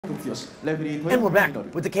And we're back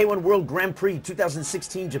with the K-1 World Grand Prix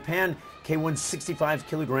 2016 Japan K-1 65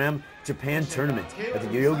 kilogram Japan tournament at the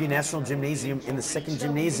Yoyogi National Gymnasium in the second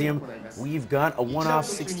gymnasium. We've got a one-off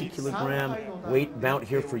 60 kilogram weight bout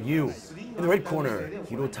here for you. In the red corner,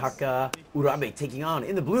 Hirotaka Urabe taking on,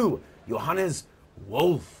 in the blue, Johannes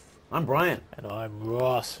Wolf. I'm Brian. And I'm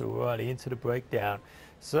Ross, alrighty, into the breakdown.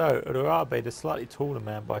 So, Urabe, the slightly taller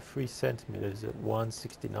man by 3 centimeters at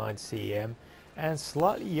 169 cm, and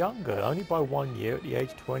slightly younger, only by 1 year at the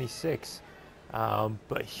age 26.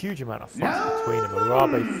 But a huge amount of fights between them.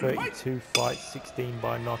 Urabe 32 fights, 16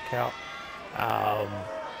 by knockout.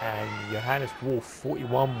 And Johannes Wolf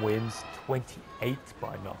 41 wins, 28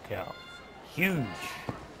 by knockout. Huge.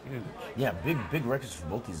 Huge. Yeah, big records for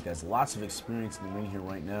both these guys. Lots of experience in the ring here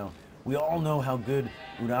right now. We all know how good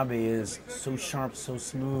Urabe is. So sharp, so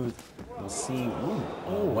smooth. We'll see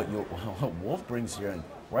what Wolf brings here. And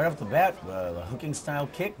right off the bat, the hooking style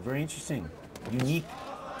kick, very interesting. Unique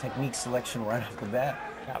technique selection right off the bat.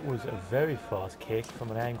 That was a very fast kick from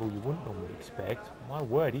an angle you wouldn't normally expect. My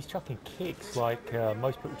word, he's chucking kicks like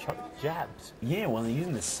most people chuck jabs. Yeah, well, they're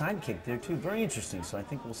using the side kick there too. Very interesting. So I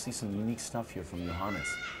think we'll see some unique stuff here from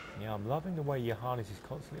Johannes. Yeah, I'm loving the way Johannes is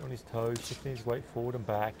constantly on his toes, shifting his weight forward and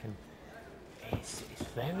back, and it's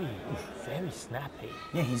very snappy.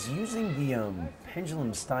 Yeah, he's using the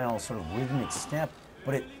pendulum style sort of rhythmic step,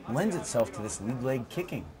 but it lends itself to this lead leg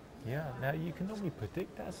kicking. Yeah, now you can normally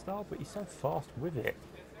predict that style, but he's so fast with it,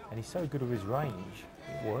 and he's so good with his range.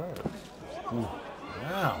 It works. Ooh,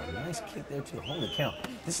 wow, nice kick there too. Holy cow.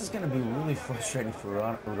 This is going to be really frustrating for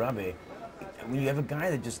Urabe. When you have a guy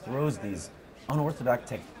that just throws these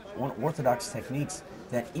unorthodox techniques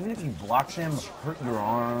that even if you block them, hurt your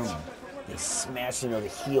arm, they smash, the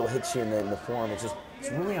heel hits you in the forearm.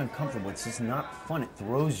 It's really uncomfortable. It's just not fun. It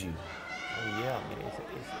throws you. Oh yeah, I mean, it's a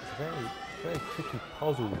very tricky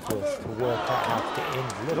puzzle to work out how to get in.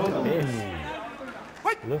 Look at this.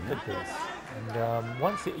 Look at this. And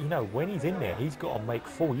once when he's in there, he's got to make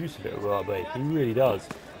full use of it, Urabe. He really does.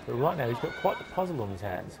 But right now, he's got quite the puzzle on his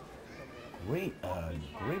hands. Great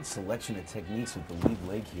selection of techniques with the lead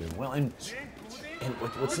leg here. Well, and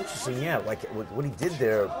what's interesting, yeah, like what he did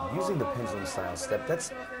there, using the pendulum style step,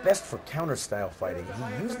 that's best for counter style fighting.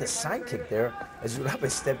 He used the side kick there as Urabe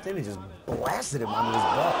stepped in and just blasted him onto his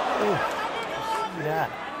butt. Oh, see that?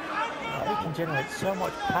 He can generate so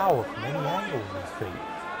much power from any angle with his feet.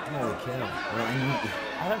 Holy cow. Well,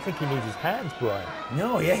 I don't think he needs his hands, Brian.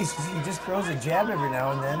 No, yeah, he just throws a jab every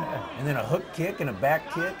now and then a hook kick and a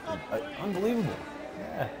back kick. Unbelievable.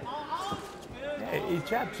 Yeah. His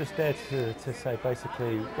jab's just there to say,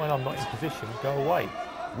 basically, when I'm not in position, go away.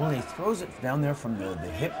 Well, he throws it down there from the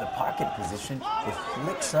hip, the pocket position. It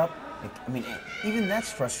flicks up. I mean, even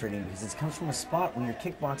that's frustrating because it comes from a spot when you're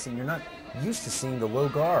kickboxing, you're not used to seeing the low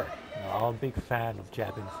guard. No, I'm a big fan of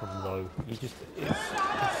jabbing from low. It's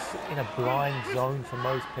in a blind zone for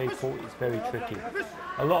most people. It's very tricky.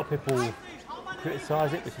 A lot of people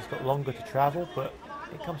criticize it because it's got longer to travel, but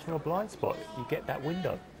it comes from a blind spot. You get that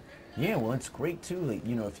window. Yeah, well, it's great too. Like,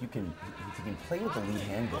 if you can play with the lead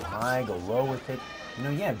hand, go high, go low with it.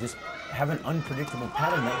 Yeah, just have an unpredictable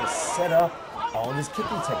pattern that will set up all of his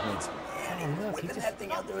kicking techniques. Man, look, he's that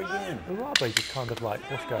thing out there again. Urabe's just kind of like,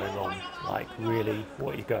 what's going on? Like, really,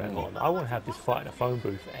 what is going on? I want to have this fight in a phone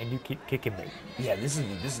booth, and you keep kicking me. Yeah, this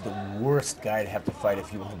is the worst guy to have to fight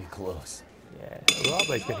if you want to be close. Yeah,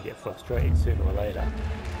 Urabe's going to get frustrated sooner or later.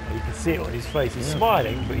 And you can see it on his face. He's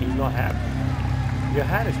smiling, but he's not happy.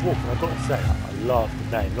 Johannes Wolf, and I've got to say, I love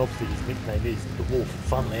the name. Obviously, his nickname is the Wolf,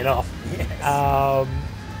 funnily enough. Yes.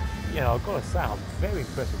 I've got to say, I'm very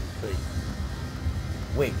impressed with his feet.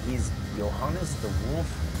 Wait, he's Johannes the Wolf?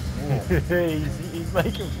 he's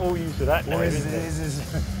making full use of that name. Or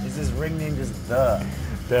is his ring name just the?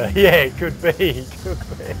 Yeah, it could be.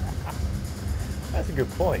 That's a good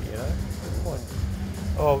point, Good point.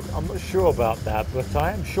 Oh, I'm not sure about that, but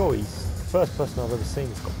I am sure he's the first person I've ever seen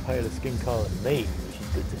that's got paler skin colour than me, which is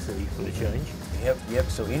good to see for the change. Yep.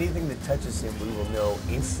 So anything that touches him, we will know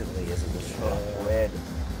instantly as it goes red.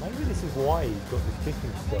 Maybe this is why he's got this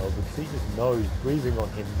kicking style, because he just knows breathing on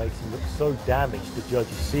him makes him look so damaged the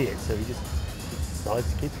judges see it, so he just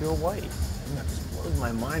decides to keep you away. It just blows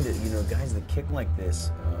my mind that, guys that kick like this,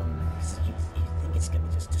 you think it's going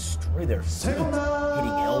to just destroy their feet, hitting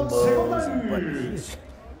elbows, but he's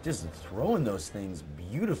just throwing those things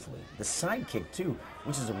beautifully. The side kick, too,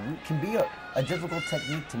 which can be a difficult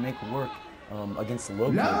technique to make work against the low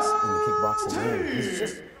kicks in the kickboxing ring. He's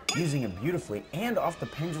just using it beautifully and off the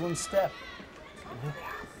pendulum step.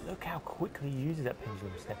 Look how quickly he uses that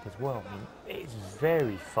pendulum step as well. I mean, it's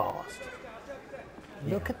very fast.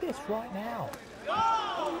 Look at this right now.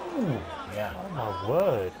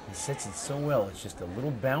 word. He sets it so well. It's just a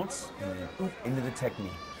little bounce and then oof, into the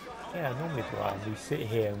technique. Yeah, normally, Brian, we sit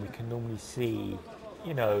here and we can normally see,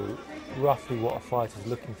 you know, roughly what a fighter's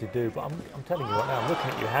looking to do. But I'm telling you right now, I'm looking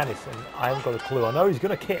at Johannes and I haven't got a clue. I know he's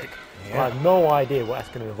going to kick, but I have no idea what that's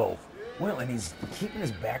going to involve. Well, and he's keeping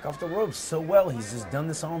his back off the ropes so well. He's just done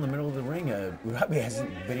this all in the middle of the ring. Urabe hasn't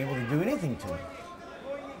been able to do anything to him.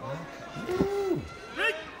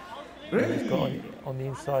 He's got on the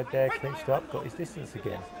inside there, clinched up, got his distance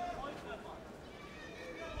again.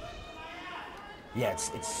 Yeah,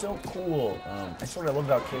 it's so cool. That's what I love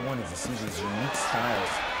about K-1 is to see these unique styles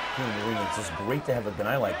here in the ring. It's just great to have a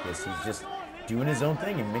guy like this. He's just doing his own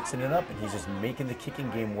thing and mixing it up, and he's just making the kicking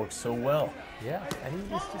game work so well. Yeah, and he's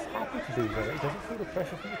just happy to do that. He doesn't feel the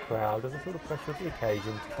pressure from the crowd, doesn't feel the pressure of the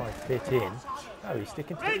occasion to try and fit in. No, he's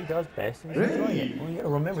sticking to what he does best and he's enjoying it. Well, you gotta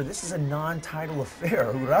remember, this is a non-title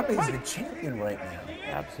affair. Urabe is the champion right now.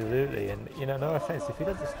 Absolutely, and you know, no offense, if he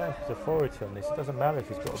doesn't stamp his authority on this, it doesn't matter if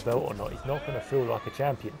he's got a belt or not, he's not going to feel like a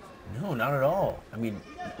champion. No, not at all. I mean,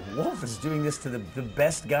 Wolf is doing this to the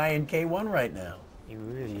best guy in K-1 right now. He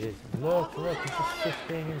really is. Look, he's just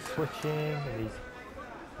shifting and switching, and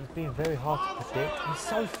he's being very hard to predict. He's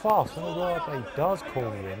so fast. When Urabe does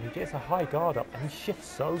corner him, he gets a high guard up, and he shifts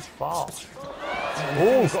so fast.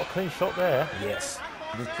 Oh, got a clean shot there. Yes.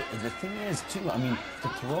 The thing is, too, I mean, to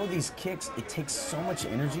throw these kicks, it takes so much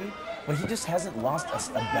energy, but he just hasn't lost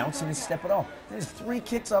a bounce in his step at all. There's 3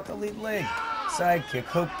 kicks off the lead leg. Side kick,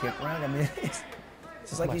 hook kick, right? I mean, it's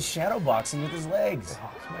just like he's shadow boxing with his legs.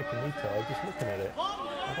 Oh, it's making me tired just looking at it.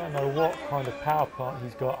 I don't know what kind of power plant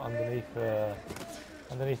he's got underneath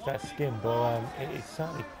that skin, but it is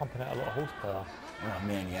certainly pumping out a lot of horsepower. Oh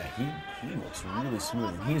man, yeah, he looks really smooth,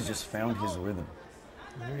 and he has just found his rhythm.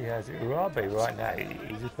 He really has. Urabe right now,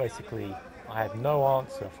 he's just basically, I have no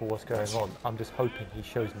answer for what's going on. I'm just hoping he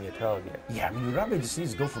shows me a target. Yeah, I mean, Urabe just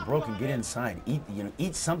needs to go for broke and get inside,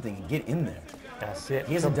 eat something and get in there. That's it.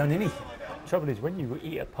 He hasn't done anything. Trouble is, when you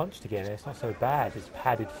eat a punch together, it's not so bad as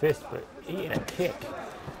padded fist, but eating a kick,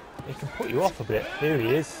 it can put you off a bit. Here he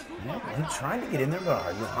is. Yeah, he's trying to get in there, but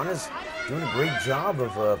Johannes doing a great job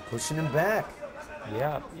of pushing him back.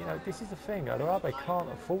 Yeah, you know, this is the thing. Urabe can't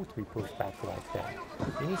afford to be pushed back like that.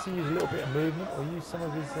 He needs to use a little bit of movement or use some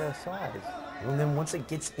of his size. Well, then once it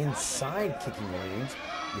gets inside kicking range,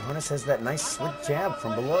 Johannes has that nice slick jab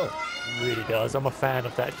from below. He really does. I'm a fan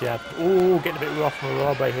of that jab. Oh, getting a bit rough from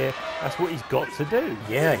Urabe here. That's what he's got to do.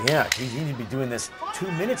 Yeah. He needed to be doing this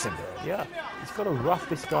 2 minutes ago. Yeah, he's got to rough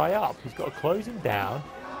this guy up. He's got to close him down,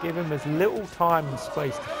 give him as little time and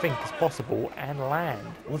space to think as possible and land.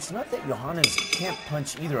 Well, it's not that Johannes can't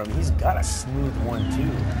punch either. I mean, he's got a smooth one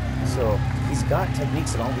too. So he's got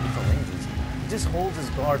techniques at all the different ranges. He just holds his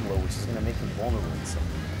guard low, which is going to make him vulnerable in some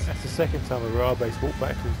ways. That's the second time Urabe's walked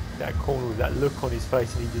back to that corner with that look on his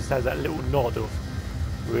face, and he just has that little nod of,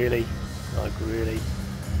 really? Like, really?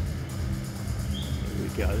 Here we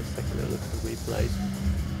go. Let's take a little look at the replays.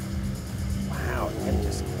 Wow, him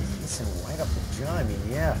just kissing right up the jaw. I mean,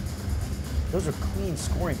 yeah. Those are clean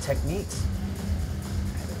scoring techniques.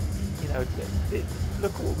 You know,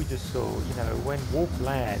 look at what we just saw. You know, when Wolf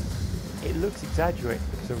lands, it looks exaggerated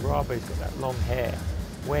because Urabe's got that long hair.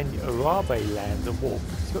 When Urabe lands on Wolf,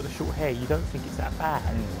 he's got the short hair, you don't think it's that bad.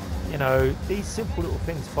 You know, these simple little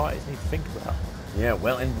things fighters need to think about. Yeah,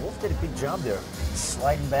 well, and Wolf did a good job there.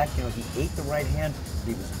 Sliding back, you know, he ate the right hand,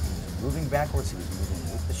 he was moving backwards, he was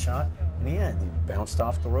moving with the shot, and yeah, he bounced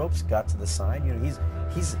off the ropes, got to the side. You know,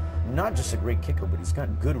 he's not just a great kicker, but he's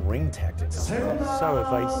got good ring tactics. So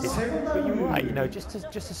evasive. But you're right, you know, just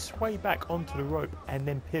to sway back onto the rope and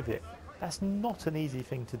then pivot, that's not an easy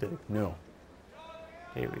thing to do. No.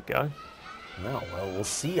 Here we go. No, well, we'll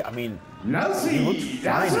see. I mean, he looked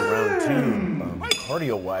fine in round 2.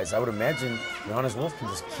 Cardio-wise, I would imagine Johannes Wolf can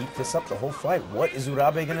just keep this up the whole fight. What is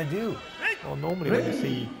Urabe going to do? Well, normally when you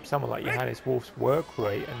see someone like Johannes Wolf's work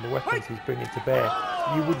rate and the weapons he's bringing to bear,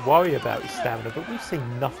 you would worry about his stamina, but we've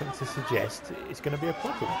seen nothing to suggest it's going to be a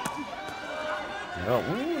problem. No,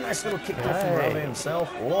 nice little kick there from Urabe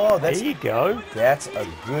himself. Oh, there you go. That's a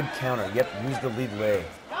good counter. Yep, use the lead leg.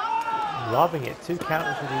 Loving it. 2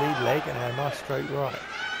 counters with the lead leg and a nice straight right.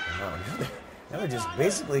 Wow, now they're just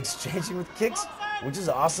basically exchanging with kicks, which is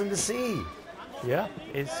awesome to see. Yeah,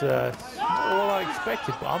 it's not all I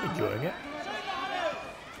expected, but I'm enjoying it.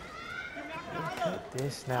 Look at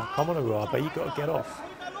this now. Come on, Urabe, you've got to get off.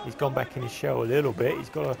 He's gone back in his shell a little bit. He's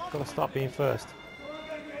got to start being first.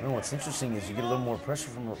 Well, what's interesting is you get a little more pressure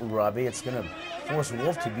from Urabe. It's going to force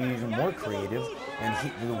Wolf to be even more creative,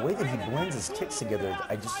 and the way that he blends his kicks together,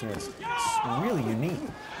 it's really unique.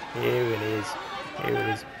 Here it is. Here it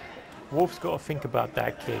is. Wolf's got to think about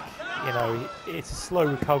that kick. you know, it's a slow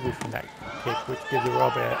recovery from that kick, which gives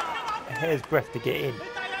Urabe a hair's breadth to get in.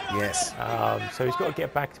 Yes. So he's got to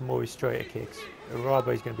get back to more his straighter kicks.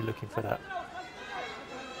 Urabe is going to be looking for that.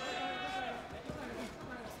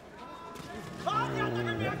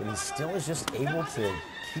 Yeah, but he still is just able to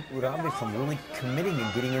keep Urabe from really committing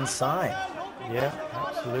and getting inside. Yeah,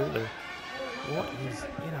 absolutely. What is,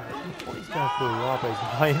 you know, what is going through Urabe's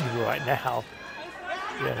mind right now?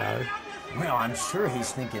 You know. Well, I'm sure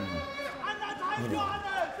he's thinking, you know,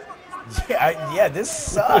 yeah, this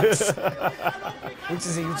sucks. which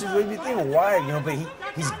is what you think, why, you know, but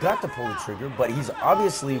he's got to pull the trigger, but he's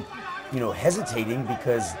obviously, you know, hesitating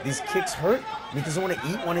because these kicks hurt. He doesn't want to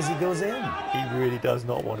eat one as he goes in. He really does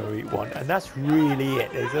not want to eat one, and that's really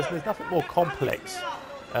it. There's nothing more complex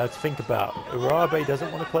to think about. Urabe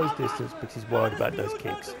doesn't want to close distance because he's worried about those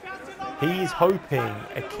kicks. He's hoping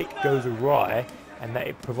a kick goes awry and that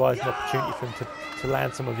it provides an opportunity for him to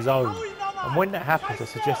land some of his own. And when that happens, I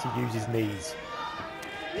suggest he use his knees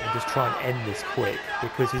and just try and end this quick,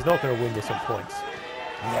 because he's not going to win this on points.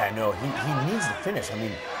 Yeah, no, he needs to finish. I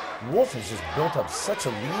mean, Wolf has just built up such a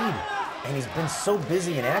lead, and he's been so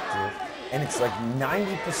busy and active, and it's like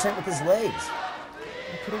 90% with his legs.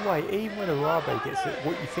 Look at the way, even when Urabe gets it,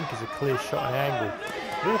 what you think is a clear shot and angle,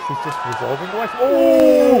 Wolf is just revolving away from...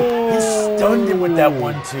 Oh! He stunned him with that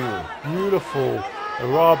 1-2. Beautiful.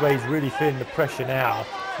 Urabe's really feeling the pressure now.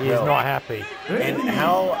 He is not happy. And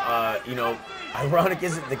how, you know, ironic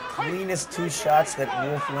is it the cleanest 2 shots that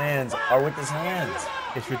Wolf lands are with his hands.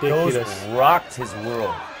 It's ridiculous. Those rocked his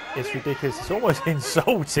world. It's ridiculous. It's almost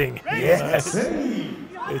insulting. Yes.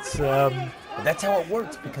 It's But that's how it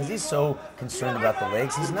works, because he's so concerned about the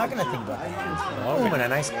legs, he's not going to think about the hands. Boom, and a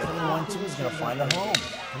nice clean 1-2 is going to find a home.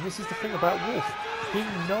 And this is the thing about Wolf. He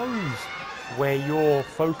knows where your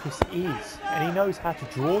focus is, and he knows how to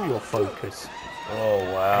draw your focus. Oh,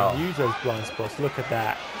 wow. And use those blind spots. Look at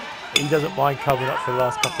that. He doesn't mind covering up for the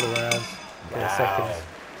last couple of rounds. Wow. Seconds.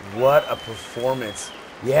 What a performance.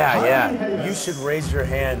 Yeah. You should raise your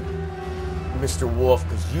hand, Mr. Wolf,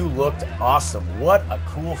 because you looked awesome. What a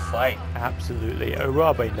cool fight. Absolutely.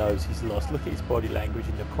 Urabe knows he's lost. Look at his body language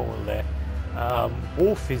in the corner there.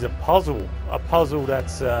 Wolf is a puzzle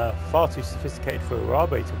that's far too sophisticated for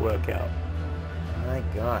Urabe to work out. My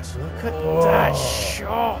gosh, look at that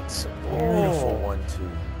shot. Beautiful 1-2.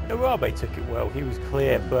 Urabe took it well. He was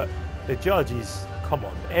clear, but the judges, come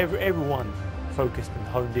on, everyone focused and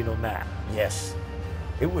honed in on that. Yes,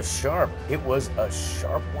 it was sharp. It was a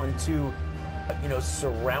sharp 1-2, you know,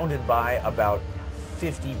 surrounded by about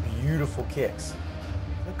 50 beautiful kicks.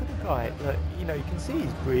 Look at the guy. Look, you know, you can see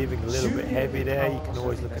he's breathing a little bit heavy there. You can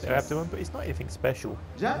always look at their abdomen, but it's not anything special.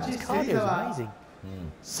 His cardio is amazing.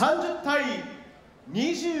 30対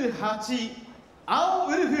28、青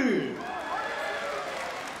ウルフ。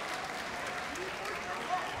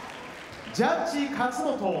ジャッジ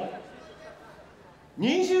勝本、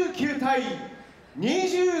29対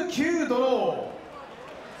29ドロ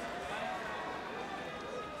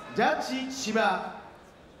ー。ジャッジ芝、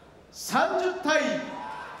30対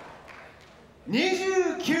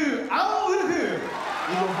29、青ウルフ。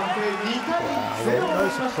No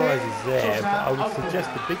surprises there, but I would suggest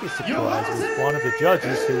the biggest surprise was one of the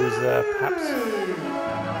judges who was perhaps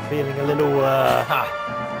feeling a little, you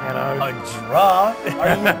know... A draw? Are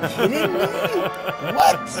you kidding me?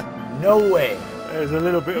 What? No way. There's a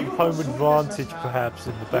little bit of home advantage perhaps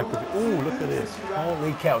in the back of it. Oh, look at this.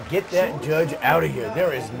 Holy cow, get that judge out of here.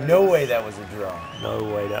 There is no way that was a draw. No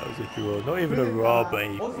way that was a draw. Not even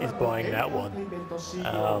Urabe is buying that one.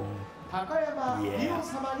 I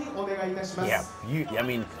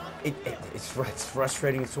mean, it's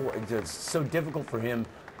frustrating. It's so difficult for him,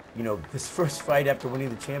 you know, this first fight after winning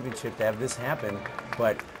the championship to have this happen.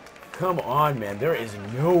 But come on, man, there is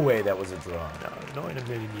no way that was a draw. No, not in a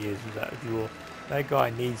million years was that a draw. That guy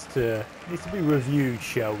needs to be reviewed,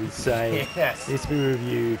 shall we say? Yes. Needs to be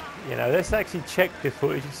reviewed. You know, let's actually check the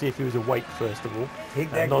footage and see if he was awake first of all.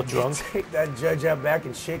 Not drunk. Take that judge out back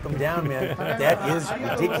and shake him down, man. That is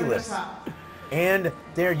ridiculous. And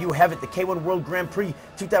there you have it, the K-1 World Grand Prix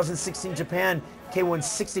 2016 Japan, K-1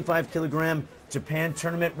 65 kilogram Japan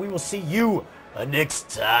tournament. We will see you next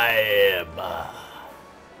time.